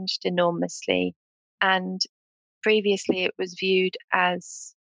changed enormously, and previously it was viewed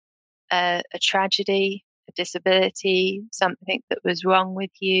as a tragedy, a disability, something that was wrong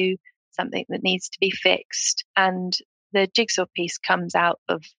with you, something that needs to be fixed. And the jigsaw piece comes out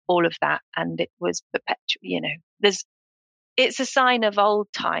of all of that, and it was perpetual. It's a sign of old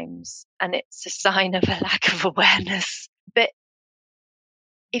times, and it's a sign of a lack of awareness. But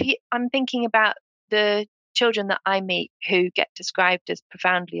I'm thinking about the children that I meet who get described as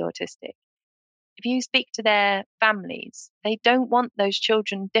profoundly autistic. If you speak to their families, they don't want those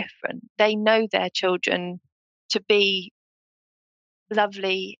children different. They know their children to be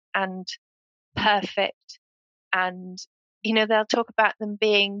lovely and perfect. And, they'll talk about them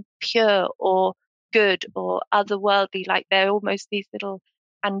being pure or good or otherworldly, like they're almost these little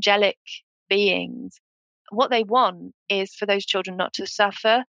angelic beings. What they want is for those children not to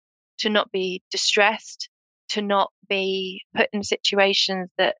suffer, to not be distressed, to not be put in situations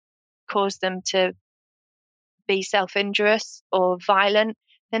that cause them to be self-injurious or violent.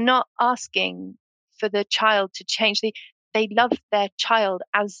 They're not asking for the child to change. They love their child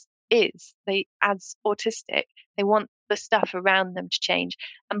as is, as autistic. They want the stuff around them to change.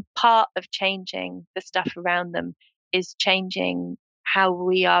 And part of changing the stuff around them is changing how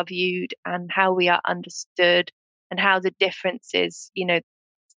we are viewed and how we are understood, and how the differences,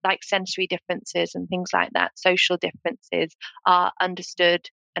 like sensory differences and things like that, social differences, are understood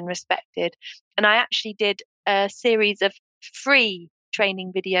and respected. And I actually did a series of free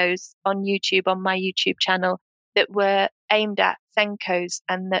training videos on YouTube, on my YouTube channel, that were aimed at Senkos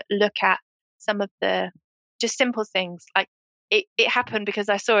and that look at some of the just simple things. Like it happened because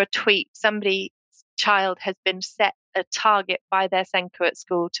I saw a tweet. Somebody's child has been set a target by their Senko at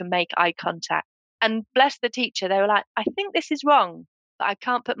school to make eye contact. And bless the teacher, they were like, I think this is wrong, but I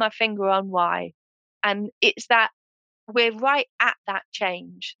can't put my finger on why. And it's that we're right at that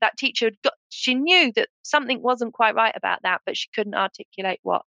change. That teacher she knew that something wasn't quite right about that, but she couldn't articulate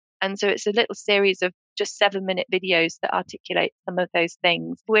what. And so it's a little series of just 7-minute videos that articulate some of those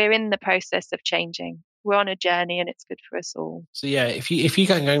things. We're in the process of changing. We're on a journey, and it's good for us all. So yeah, if you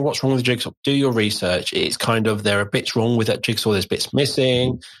go going, what's wrong with the jigsaw? Do your research. It's kind of, there are bits wrong with that jigsaw. There's bits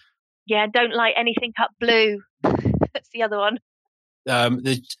missing. Yeah, don't light anything up blue. That's the other one.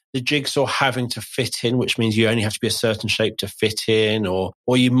 The jigsaw having to fit in, which means you only have to be a certain shape to fit in, or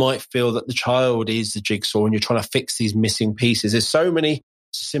you might feel that the child is the jigsaw and you're trying to fix these missing pieces. There's so many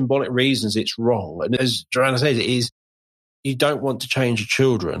symbolic reasons it's wrong. And as Joanna says, it is, you don't want to change your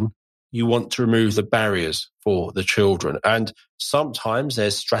children. You want to remove the barriers for the children. And sometimes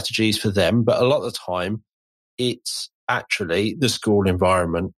there's strategies for them, but a lot of the time it's actually the school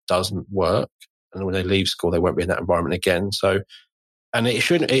environment doesn't work. And when they leave school, they won't be in that environment again. So, and it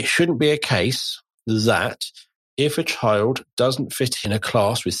shouldn't be a case that if a child doesn't fit in a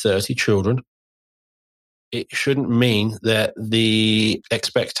class with 30 children, it shouldn't mean that the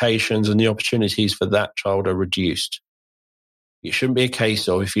expectations and the opportunities for that child are reduced. It shouldn't be a case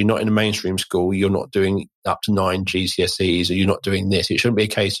of, if you're not in a mainstream school, you're not doing up to 9 GCSEs, or you're not doing this. It shouldn't be a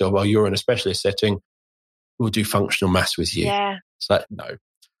case of, oh, you're in a specialist setting, we'll do functional maths with you. Yeah. It's like, no.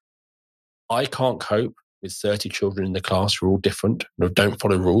 I can't cope with 30 children in the class who are all different and don't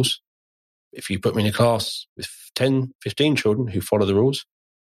follow rules. If you put me in a class with 10, 15 children who follow the rules,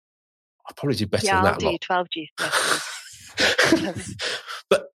 I'll probably do better than that. Yeah, I'll do 12 GCSEs.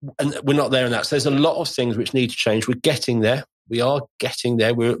 And we're not there in that. So there's a lot of things which need to change. We're getting there. We are getting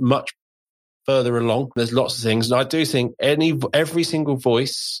there. We're much further along. There's lots of things. And I do think every single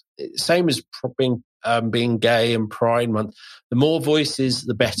voice, same as being gay and Pride Month, the more voices,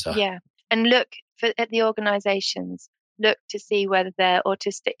 the better. Yeah. And look at the organisations. Look to see whether they're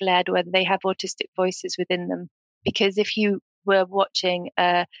autistic led, whether they have autistic voices within them. Because if you were watching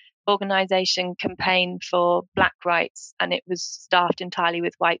a organisation campaign for Black rights and it was staffed entirely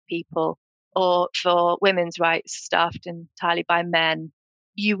with white people, or for women's rights staffed entirely by men,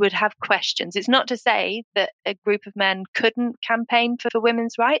 you would have questions. It's not to say that a group of men couldn't campaign for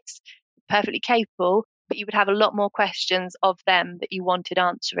women's rights, perfectly capable, but you would have a lot more questions of them that you wanted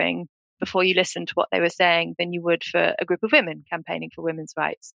answering before you listened to what they were saying than you would for a group of women campaigning for women's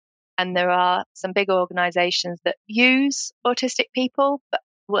rights. And there are some big organizations that use autistic people, but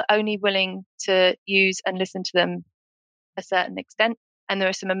were only willing to use and listen to them a certain extent. And there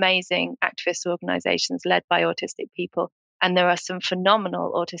are some amazing activist organizations led by autistic people. And there are some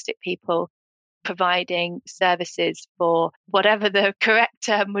phenomenal autistic people providing services for whatever the correct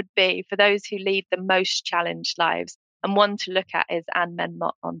term would be for those who lead the most challenged lives. And one to look at is Anne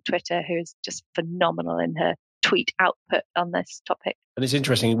Menmott on Twitter, who is just phenomenal in her tweet output on this topic. And it's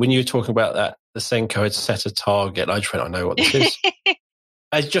interesting, when you were talking about that, the SENCO had set a target. I just went, I know what this is.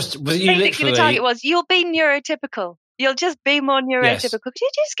 Basically, the target was, you'll be neurotypical. You'll just be more neurotypical. Yes. Could you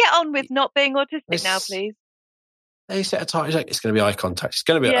just get on with not being autistic now, please? They set a target. It's going to be eye contact. It's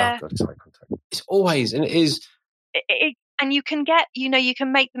going to be, oh God, it's eye contact. It's always, and it is. And you can get, you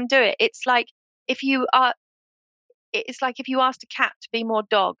can make them do it. It's like if you asked a cat to be more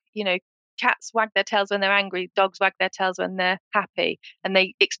dog, cats wag their tails when they're angry, dogs wag their tails when they're happy, and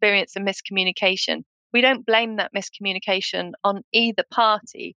they experience a miscommunication. We don't blame that miscommunication on either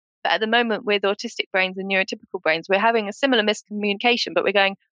party. But at the moment, with autistic brains and neurotypical brains, we're having a similar miscommunication, but we're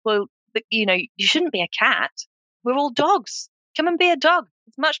going, well, you shouldn't be a cat. We're all dogs. Come and be a dog.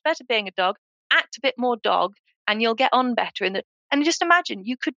 It's much better being a dog. Act a bit more dog and you'll get on better. And just imagine,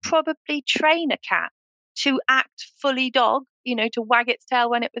 you could probably train a cat to act fully dog, to wag its tail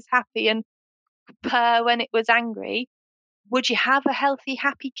when it was happy and purr when it was angry. Would you have a healthy,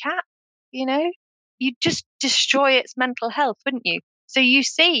 happy cat? You'd just destroy its mental health, wouldn't you? So you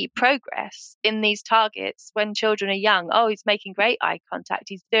see progress in these targets when children are young. Oh, he's making great eye contact.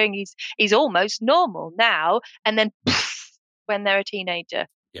 He's almost normal now. And then when they're a teenager.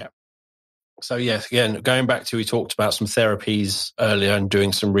 Yeah. So yes, again, going back to, we talked about some therapies earlier and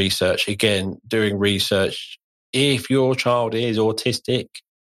doing some research. Again, doing research. If your child is autistic,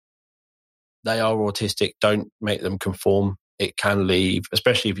 they are autistic. Don't make them conform. It can leave,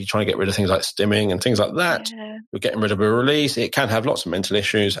 especially if you're trying to get rid of things like stimming and things like that. Yeah. We're getting rid of a release. It can have lots of mental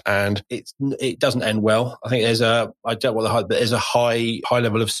issues, and it doesn't end well. I think there's a high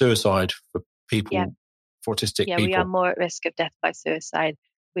level of suicide for people, for autistic people. Yeah, we are more at risk of death by suicide.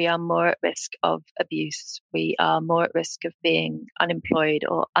 We are more at risk of abuse. We are more at risk of being unemployed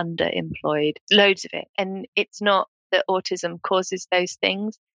or underemployed. Loads of it. And it's not that autism causes those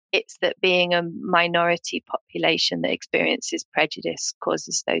things. It's that being a minority population that experiences prejudice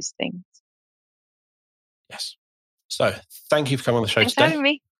causes those things. Yes. So thank you for coming on the show Thanks today. For having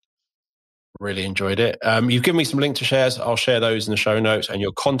me. Really enjoyed it. You've given me some link to shares. I'll share those in the show notes and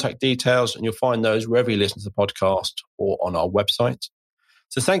your contact details, and you'll find those wherever you listen to the podcast or on our website.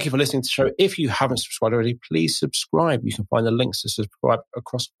 So thank you for listening to the show. If you haven't subscribed already, please subscribe. You can find the links to subscribe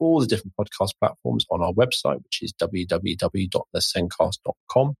across all the different podcast platforms on our website, which is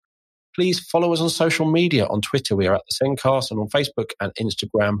www.thesencast.com. Please follow us on social media. On Twitter, we are at The Sencast, and on Facebook and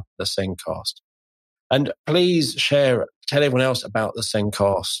Instagram, The Sencast. And please tell everyone else about The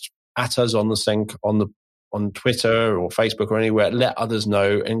Sencast. At us on on Twitter or Facebook or anywhere. Let others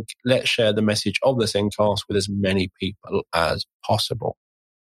know, and let's share the message of The Sencast with as many people as possible.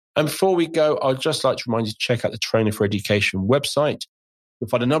 And before we go, I'd just like to remind you to check out the Training for Education website. You'll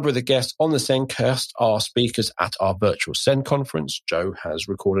find a number of the guests on the Sencast are speakers at our virtual Sen conference. Joe has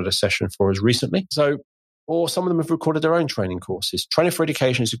recorded a session for us recently. Or some of them have recorded their own training courses. Training for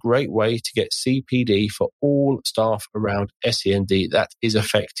Education is a great way to get CPD for all staff around SEND that is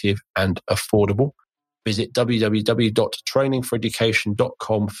effective and affordable. Visit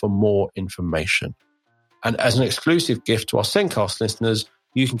www.trainingforeducation.com for more information. And as an exclusive gift to our Sencast listeners,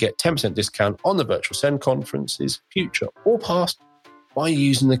 you can get 10% discount on the virtual Sen conferences, future or past, by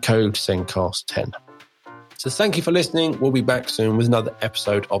using the code Sencast10. So thank you for listening. We'll be back soon with another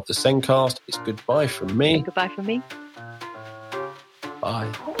episode of the Sencast. It's goodbye from me. Goodbye from me. Bye.